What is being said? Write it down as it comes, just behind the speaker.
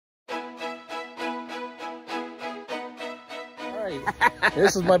right.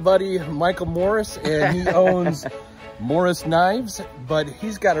 This is my buddy Michael Morris, and he owns Morris Knives, but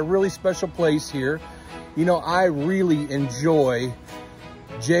he's got a really special place here. You know, I really enjoy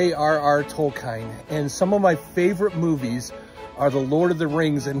J.R.R. Tolkien, and some of my favorite movies are The Lord of the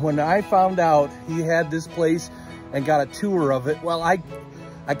Rings. And when I found out he had this place and got a tour of it, well, I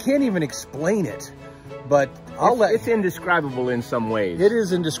can't even explain it, but it's indescribable in some ways. It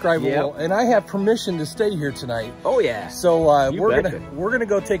is indescribable, and I have permission to stay here tonight. Oh yeah. So we're gonna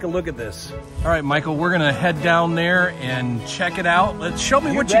go take a look at this. All right, Michael, we're gonna head down there and check it out. Let's show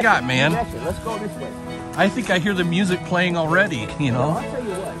me what you got, man. Let's go this way. I think I hear the music playing already. You know. Well,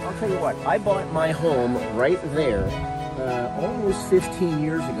 I'll tell you what. I bought my home right there almost 15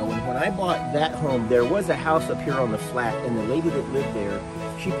 years ago, and when I bought that home, there was a house up here on the flat, and the lady that lived there,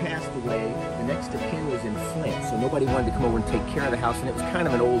 she passed away. The next of kin was in Flint, so nobody wanted to come over and take care of the house, and it was kind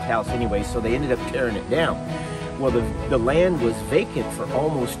of an old house anyway, so they ended up tearing it down. Well, the land was vacant for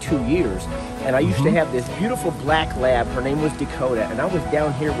almost 2 years, and I used to have this beautiful black lab. Her name was Dakota, and I was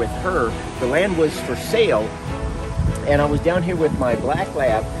down here with her. The land was for sale, and I was down here with my black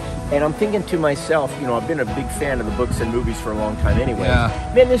lab, and I'm thinking to myself, you know, I've been a big fan of the books and movies for a long time anyway.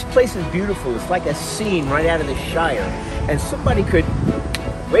 Yeah. Man, this place is beautiful. It's like a scene right out of the Shire, and somebody could...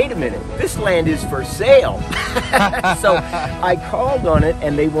 Wait a minute, this land is for sale. So I called on it,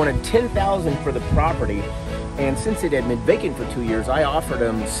 and they wanted $10,000 for the property. And since it had been vacant for 2 years, I offered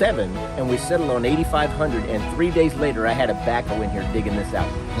them $7,000, and we settled on $8,500. And 3 days later, I had a backhoe in here digging this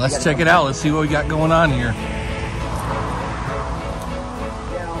out. Let's check it out. Let's see what we got going on here.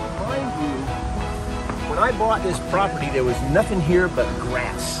 Now, mind you, when I bought this property, there was nothing here but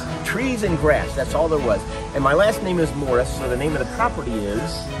grass. Trees and grass, that's all there was. And my last name is Morris, so the name of the property is...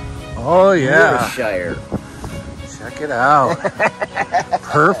 Oh, yeah. Shire. Check it out.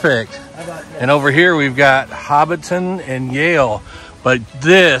 Perfect. And over here we've got Hobbiton and Yale, but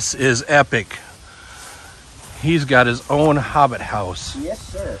this is epic. He's got his own Hobbit house. Yes,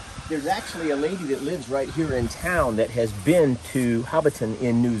 sir. There's actually a lady that lives right here in town that has been to Hobbiton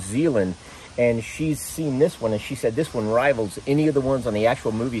in New Zealand, and she's seen this one, and she said this one rivals any of the ones on the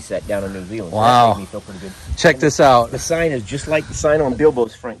actual movie set down in New Zealand. Wow. So that made me feel pretty good. Check this out. The sign is just like the sign on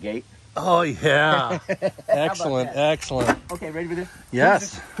Bilbo's front gate. Oh, yeah. Excellent, excellent. Okay, ready for this?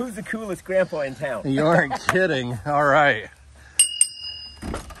 Yes. Who's the coolest grandpa in town? You aren't kidding. All right.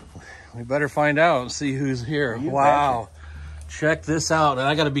 We better find out and see who's here. Wow. Betcha. Check this out. And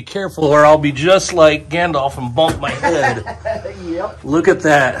I got to be careful or I'll be just like Gandalf and bump my head. Yep. Look at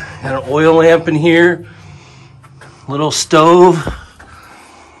that. Got an oil lamp in here. Little stove.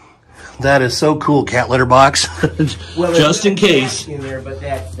 That is so cool, cat litter box. Well, just in case. In there, but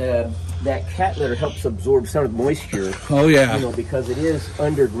that cat litter helps absorb some of the moisture. Oh yeah. You know, because it is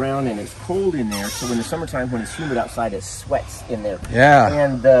underground and it's cold in there. So in the summertime, when it's humid outside, it sweats in there. Yeah.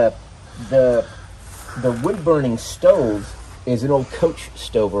 And the wood burning stove is an old coach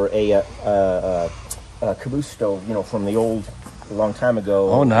stove or a caboose stove. You know, from the old, a long time ago.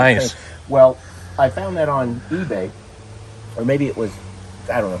 Oh, nice. Well, I found that on eBay, or maybe it was.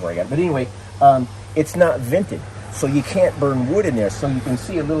 I don't know where I got it, but anyway, it's not vented, so you can't burn wood in there. So you can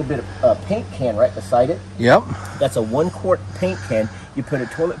see a little bit of a paint can right beside it. Yep. That's a 1-quart paint can. You put a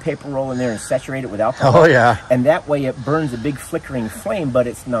toilet paper roll in there and saturate it with alcohol. Oh yeah. And that way it burns a big flickering flame, but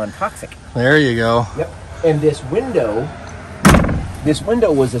it's non-toxic. There you go. Yep. And this window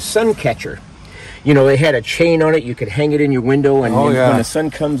was a sun catcher. You know, it had a chain on it. You could hang it in your window, and when the sun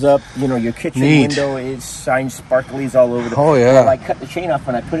comes up, you know, your kitchen window, it shines sparklies all over. Oh, yeah. Well, I cut the chain off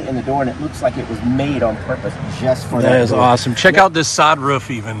and I put it in the door, and it looks like it was made on purpose just for that. That is awesome. Check out this sod roof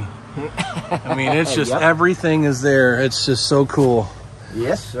even. I mean, it's just everything is there. It's just so cool.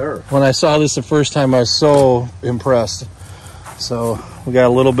 Yes, sir. When I saw this the first time, I was so impressed. So we got a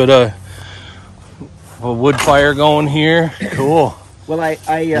little bit of a wood fire going here. Cool. Well, I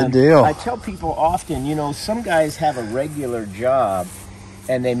tell people often, you know, some guys have a regular job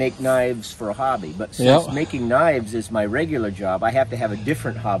and they make knives for a hobby. But since making knives is my regular job, I have to have a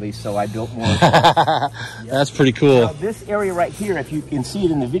different hobby, so I built more. That's pretty cool. Now, this area right here, if you can see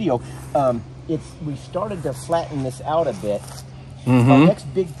it in the video, we started to flatten this out a bit. Our next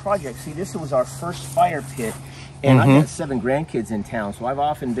big project, see, this was our first fire pit. And I've got 7 grandkids in town, so I've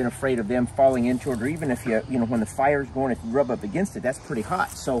often been afraid of them falling into it, or even if you know, when the fire's going, if you rub up against it, that's pretty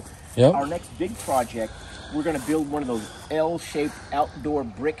hot. So our next big project, we're going to build one of those L-shaped outdoor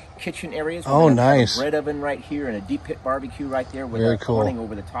brick kitchen areas. Oh, nice. A bread oven right here and a deep pit barbecue right there with a awning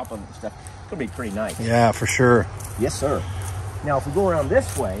over the top of it and stuff. It's going to be pretty nice. Yeah, for sure. Yes, sir. Now, if we go around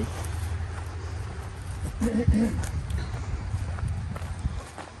this way,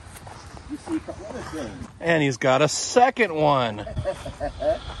 you see see a couple other things. And he's got a second one.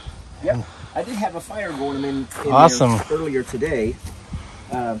 Yep. I did have a fire going in Awesome. there earlier today,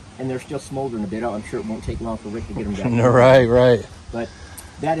 and they're still smoldering a bit. I'm sure it won't take long for Rick to get them down. No, right. But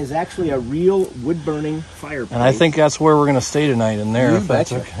that is actually a real wood-burning fireplace. And I think that's where we're going to stay tonight, in there. You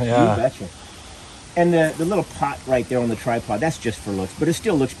betcha. Okay. Yeah. You betcha. And the little pot right there on the tripod, that's just for looks, but it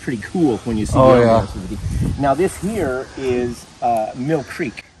still looks pretty cool when you see it. Now this here is Mill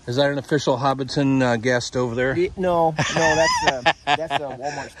Creek. Is that an official Hobbiton guest over there? No, that's a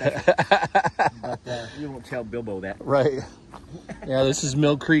Walmart special. But you won't tell Bilbo that. Right. Yeah, this is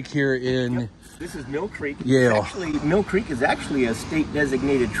Mill Creek here in... Yep. This is Mill Creek. Yale. Mill Creek is actually a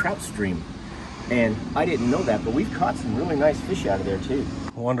state-designated trout stream. And I didn't know that, but we've caught some really nice fish out of there, too.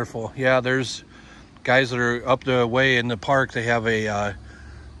 Wonderful. Yeah, there's guys that are up the way in the park. They have a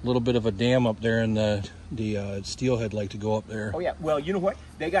little bit of a dam up there, and the steelhead like to go up there. Oh, yeah. Well, you know what?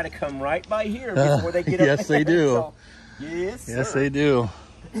 They got to come right by here before they get up yes, they do. So, yes, yes, they do.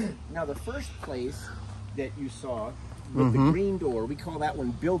 Now, the first place that you saw with the green door, we call that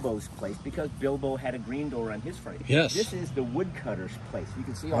one Bilbo's place because Bilbo had a green door on his front. Yes. This is the woodcutter's place. You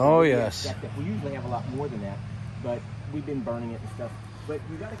can see all the yes. that we usually have a lot more than that, but we've been burning it and stuff. But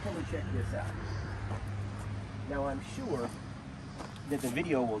you got to come and check this out. Now, I'm sure that the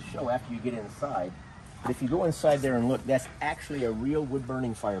video will show after you get inside. But if you go inside there and look, that's actually a real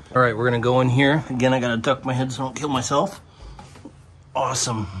wood-burning fireplace. All right, we're going to go in here. Again, I got to duck my head so I don't kill myself.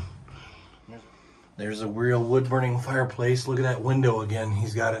 Awesome. There's a real wood-burning fireplace. Look at that window again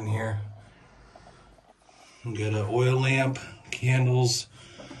he's got in here. We got an oil lamp, candles,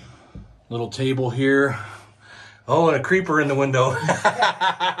 little table here. Oh, and a creeper in the window.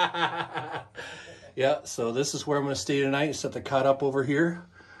 Yeah, so this is where I'm going to stay tonight. Set the cot up over here.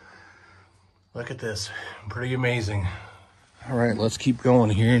 Look at this. Pretty amazing. All right, let's keep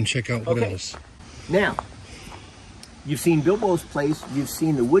going here and check out what else. Now, you've seen Bilbo's place. You've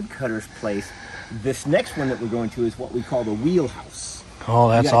seen the woodcutter's place. This next one that we're going to is what we call the wheelhouse. Oh,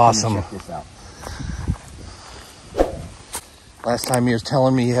 that's awesome. Check this out. Last time he was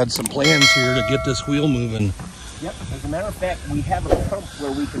telling me he had some plans here to get this wheel moving. Yep, as a matter of fact, we have a pump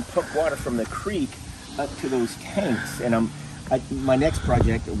where we can pump water from the creek up to those tanks. And my next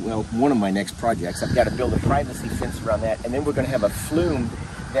project, well, one of my next projects, I've got to build a privacy fence around that. And then we're going to have a flume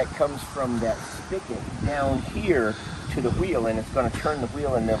that comes from that spigot down here to the wheel, and it's going to turn the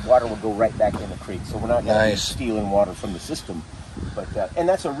wheel, and the water will go right back in the creek. So we're not going to be stealing water from the system. But and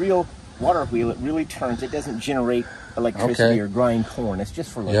that's a real water wheel. It really turns. It doesn't generate electricity or grind corn. It's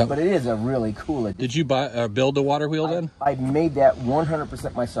just for look. But it is a really cool addition. Did you build the water wheel then? I made that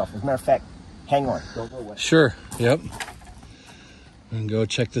 100% myself. As a matter of fact, hang on. Don't go away. Sure. Yep. And go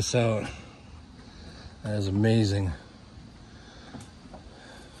check this out. That is amazing.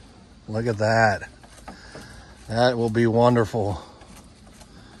 Look at that. That will be wonderful.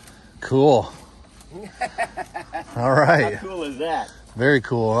 Cool. All right. How cool is that? Very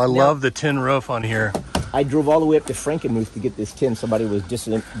cool. I love the tin roof on here. I drove all the way up to Frankenmuth to get this tin. Somebody was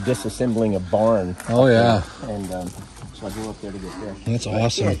disassembling a barn. Oh, yeah. And so I drove up there to get this. That's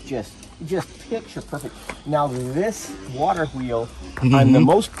awesome. It's just picture perfect. Now, this water wheel, I'm the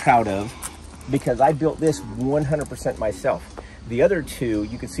most proud of because I built this 100% myself. The other two,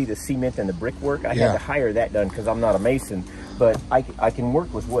 you can see the cement and the brickwork. I had to hire that done because I'm not a mason, but I can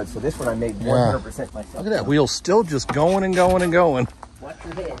work with wood. So this one I made 100% myself. Look at that wheel still just going and going and going. Watch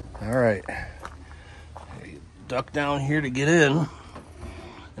your head. All right. Duck down here to get in.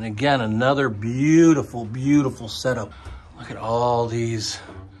 And again, another beautiful, beautiful setup. Look at all these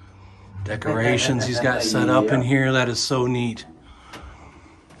decorations he's got set up in here. That is so neat.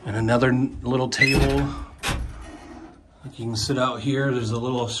 And another little table. You can sit out here. There's a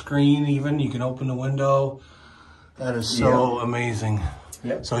little screen even. You can open the window. That is so amazing.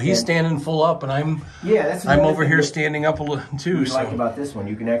 Yep. So he's standing full up, and I'm over here standing up a little too. What I like about this one,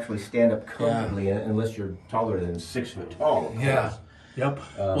 you can actually stand up comfortably unless you're taller than 6 foot tall. Yeah. Yep.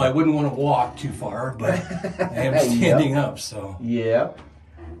 Well, I wouldn't want to walk too far, but I am standing up. So. Yep.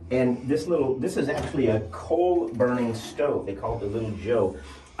 And this is actually a coal burning stove. They call it the Little Joe.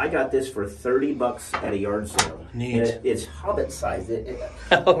 I got this for $30 at a yard sale. Neat. And it's Hobbit size.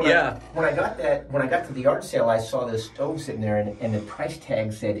 When I got to the yard sale, I saw this stove sitting there, and the price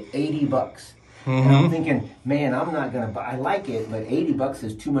tag said $80. And I'm thinking, man, I'm not gonna buy. I like it, but $80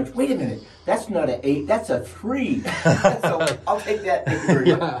 is too much. Wait a minute, that's not an 8. That's a 3. So I'll take that.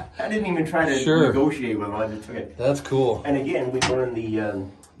 I didn't even try to negotiate with them. I just took it. That's cool. And again, we burned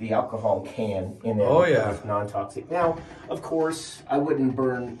the alcohol can in there. It's non-toxic. Now, of course, I wouldn't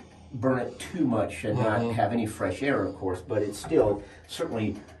burn it too much and not have any fresh air, of course, but it's still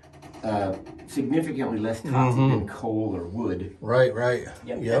certainly significantly less toxic than coal or wood. Right, right.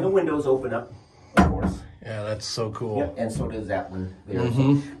 Yep. And the windows open up, of course. Yeah, that's so cool. Yep, and so does that one there.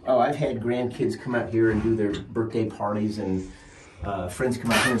 So, oh, I've had grandkids come out here and do their birthday parties, and friends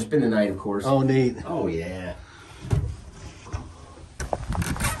come out here and spend the night, of course. Oh, neat. Oh, yeah.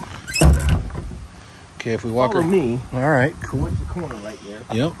 Okay, if we walk Follow me. All right, cool. Towards the corner right there.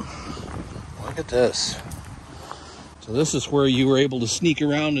 Yep. Look at this. So this is where you were able to sneak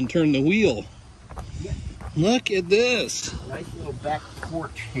around and turn the wheel. Yep. Look at this. Nice little back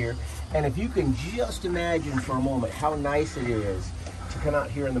porch here. And if you can just imagine for a moment how nice it is to come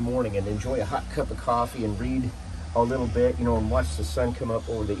out here in the morning and enjoy a hot cup of coffee and read a little bit, you know, and watch the sun come up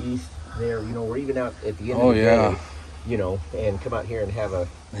over the east there, you know, or even out at the end of the day, you know, and come out here and have a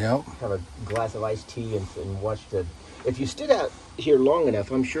glass of iced tea and watch the... If you stood out here long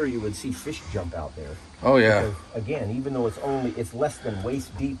enough, I'm sure you would see fish jump out there. Oh, yeah. Because, again, even though it's less than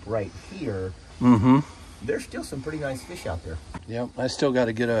waist deep right here, there's still some pretty nice fish out there. Yep, I still got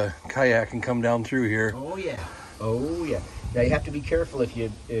to get a kayak and come down through here. Oh, yeah. Oh, yeah. Now, you have to be careful if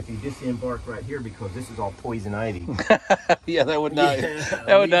you disembark right here, because this is all poison ivy. Yeah, that would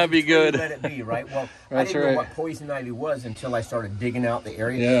not be good. Let it be, right? Well, That's I didn't know what poison ivy was until I started digging out the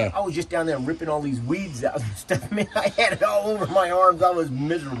area. Yeah. I was just down there ripping all these weeds out and stuff. I mean, I had it all over my arms. I was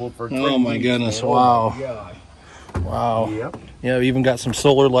miserable for 20 Oh, my weeks, goodness. man. Wow. Oh, my gosh. Wow. Yep. Yeah, we even got some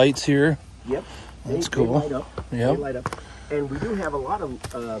solar lights here. Yep. That's cool. They light up. Yep. They light up. And we do have a lot of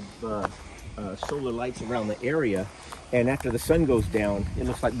solar lights around the area. And after the sun goes down, it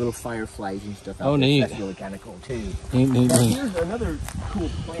looks like little fireflies and stuff out there. Neat. That's really kind of cool, too. Neat, neat, Now, neat. here's another cool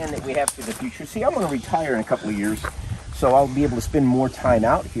plan that we have for the future. See, I'm going to retire in a couple of years, so I'll be able to spend more time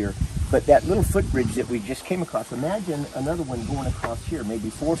out here. But that little footbridge that we just came across, imagine another one going across here, maybe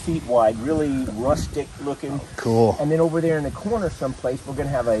 4 feet wide, really rustic looking. Cool. And then over there in the corner someplace, we're going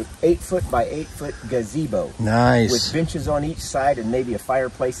to have a 8-foot by 8-foot gazebo. Nice. With benches on each side and maybe a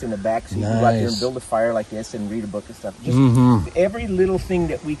fireplace in the back, so you can go out there and build a fire like this and read a book and stuff. Just every little thing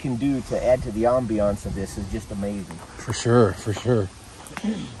that we can do to add to the ambiance of this is just amazing. For sure, for sure.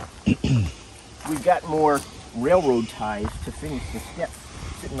 We've got more railroad ties to finish the steps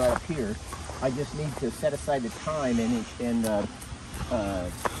sitting right up here. I just need to set aside the time and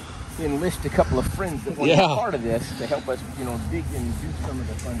enlist a couple of friends that want to be part of this to help us, you know, dig and do some of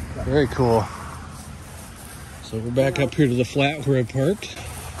the fun stuff. Very cool. So we're back up here to the flat where I parked.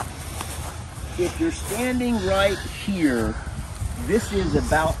 If you're standing right here, this is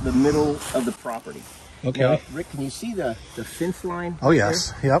about the middle of the property. Okay. Now, Rick, can you see the fence line? Oh,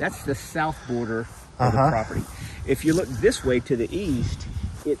 yes. There? Yep. That's the south border of the property. If you look this way to the east,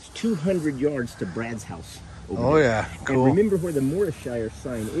 it's 200 yards to Brad's house. Oh, there. yeah. Cool. And remember where the Shire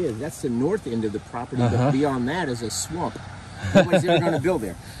sign is. That's the north end of the property, but beyond that is a swamp. Nobody's ever going to build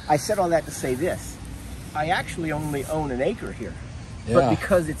there. I said all that to say this. I actually only own an acre here. Yeah. But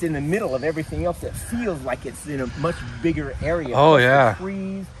because it's in the middle of everything else, it feels like it's in a much bigger area. Oh, Plus yeah. the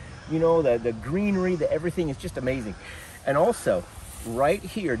trees, you know, the greenery, everything is just amazing. And also, right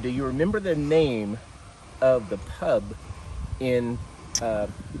here, do you remember the name of the pub in Hobbiton?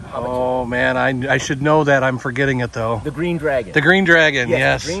 Oh, man, I should know that. I'm forgetting it, though. The Green Dragon. The Green Dragon,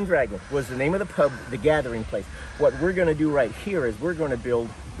 yes. The Green Dragon was the name of the pub, the gathering place. What we're going to do right here is we're going to build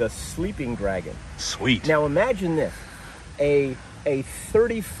the Sleeping Dragon. Sweet. Now imagine this, a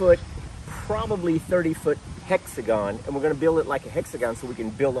 30-foot, probably 30-foot hexagon, and we're going to build it like a hexagon so we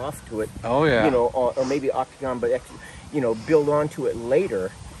can build off to it. Oh, yeah. You know, or maybe octagon, but, you know, build onto it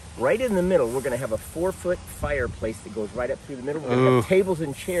later. Right in the middle, we're going to have a 4-foot fireplace that goes right up through the middle. We're going to have tables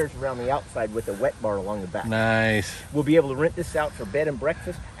and chairs around the outside with a wet bar along the back. Nice. We'll be able to rent this out for bed and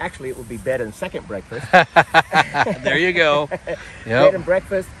breakfast. Actually, it will be bed and second breakfast. There you go. Bed Yep. and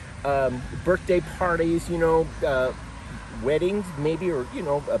breakfast, birthday parties, you know, weddings maybe, or, you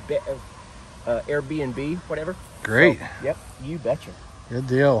know, Airbnb, whatever. Great. So, yep, you betcha. Good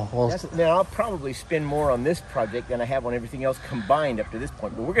deal. Well, Now, I'll probably spend more on this project than I have on everything else combined up to this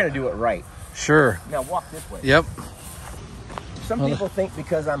point, but we're going to do it right. sure. Now, walk this way. Yep. Some people think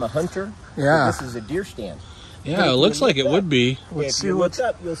because I'm a hunter, Yeah. that this is a deer stand. Yeah, it looks like it would be. If you look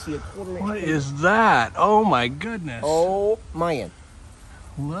up, you'll see a quarter-inch. What is that? Oh, my goodness. Oh, man.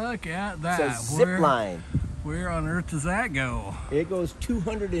 Look at that. It's a zip line. Where on earth does that go? It goes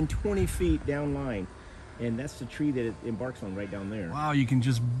 220 feet down line, and that's the tree that it embarks on right down there. Wow, you can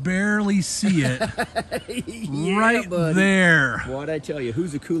just barely see it. Yeah, right buddy. there. What'd I tell you?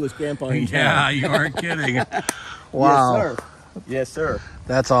 Who's the coolest grandpa in town? Yeah, you aren't kidding. Wow. Yes, sir. Yes, sir.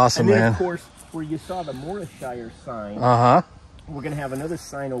 That's awesome, And then, man. of course, where you saw the Shire sign, Uh-huh. we're going to have another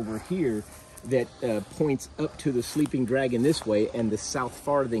sign over here that points up to the Sleeping Dragon this way and the south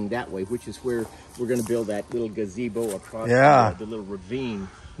farthing that way, which is where we're going to build that little gazebo across the little ravine.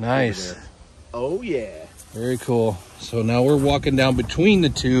 Nice. Oh, yeah. Very cool. So now we're walking down between the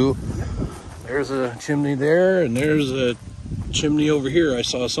two. There's a chimney there, and there's a chimney over here I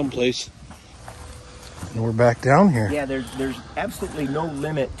saw someplace. And we're back down here. Yeah, there's absolutely no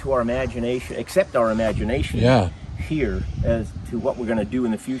limit to our imagination, except our imagination. Yeah. Here as to what we're going to do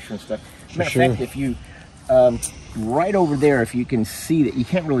in the future and stuff. For Matter of fact, if you right over there, if you can see that, you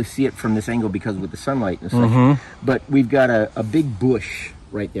can't really see it from this angle because with the sunlight and such, but we've got a big bush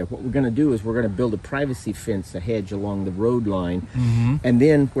right there. What we're going to do is we're going to build a privacy fence, a hedge along the road line, and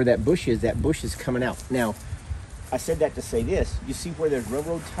then where that bush is coming out. Now, I said that to say this. You see where there's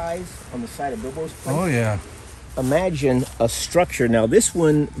railroad ties on the side of Bilbo's place? Oh, yeah. Imagine a structure. Now this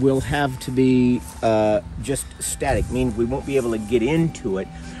one will have to be just static, meaning we won't be able to get into it,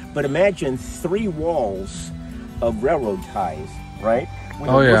 but imagine 3 walls of railroad ties, right? With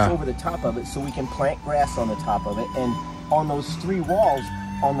a bush over the top of it so we can plant grass on the top of it. And on those 3 walls,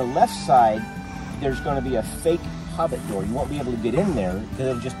 on the left side, there's going to be a fake hobbit door. You won't be able to get in there because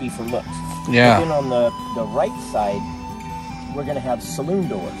it'll just be for looks. Yeah. But then on the right side, we're going to have saloon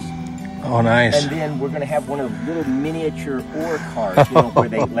doors. Oh, nice. And then we're going to have one of the little miniature ore cars, you know, where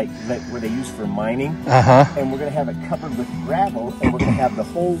they where they use for mining. And we're going to have it covered with gravel, and we're going to have the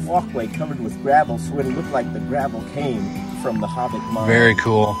whole walkway covered with gravel, so it'll look like the gravel came from the Hobbit mine. Very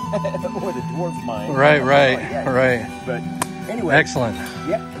cool. Or the dwarf mine. Right. But anyway. Excellent.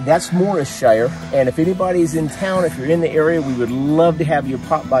 Yeah, that's Morris Shire. And if anybody's in town, if you're in the area, we would love to have you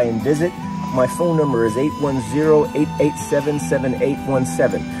pop by and visit. My phone number is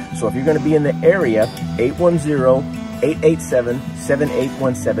 810-887-7817. So if you're going to be in the area,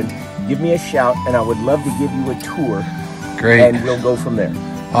 810-887-7817. Give me a shout, and I would love to give you a tour. Great. And we'll go from there.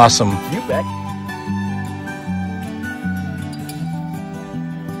 Awesome. You bet.